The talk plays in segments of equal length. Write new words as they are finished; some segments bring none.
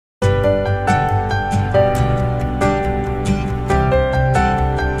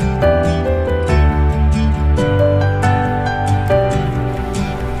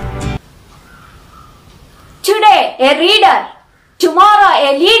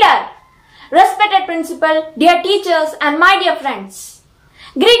respected principal, dear teachers and my dear friends.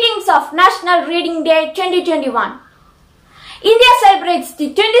 Greetings of National Reading Day 2021. India celebrates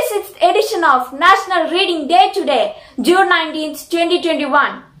the 26th edition of National Reading Day today, June 19,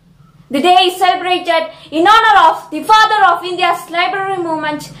 2021. The day is celebrated in honor of the father of India's library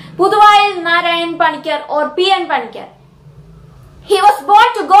movement, Annjelin Binoy or P N Panicker. He was born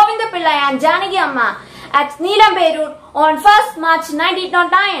to Govinda Pillai and Janaki Amma at Neelamberur on 1st March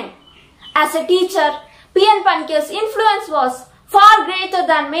 1909. As a teacher, P N Panicker's influence was far greater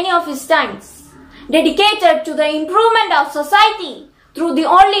than many of his times. Dedicated to the improvement of society through the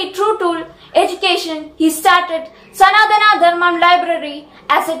only true tool, education, he started Sanatana Dharmam Library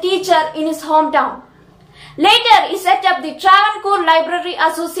as a teacher in his hometown. Later, he set up the Travancore Library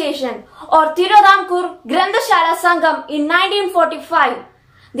Association or Tiruvidampur Grandashala Sangam in 1945.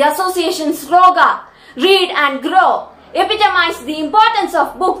 The association's slogan, "Read and Grow," epitomized the importance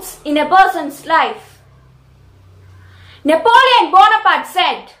of books in a person's life. Napoleon Bonaparte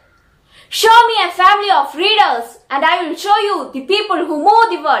said, "Show me a family of readers and I will show you the people who move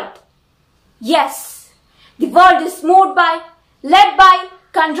the world." Yes, the world is moved by, led by,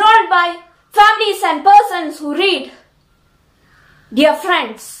 controlled by families and persons who read. Dear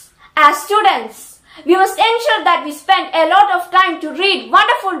friends, as students, we must ensure that we spend a lot of time to read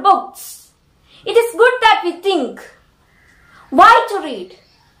wonderful books. It is good that we think why to read,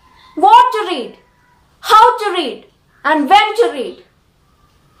 what to read, how to read, and when to read.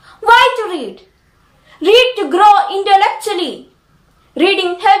 Why to read? Read to grow intellectually.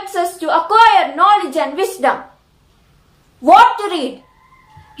 Reading helps us to acquire knowledge and wisdom. What to read?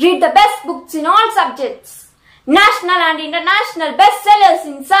 Read the best books in all subjects. National and international bestsellers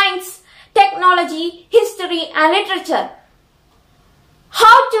in science, technology, history and literature.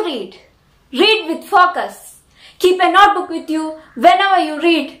 How to read? Read with focus. Keep a notebook with you whenever you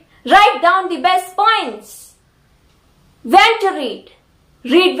read. Write down the best points. When to read?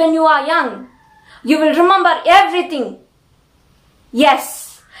 Read when you are young. You will remember everything.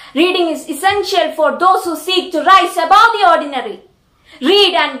 Yes, reading is essential for those who seek to rise above the ordinary.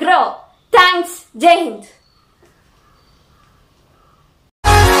 Read and grow. Thanks. Jai Hind.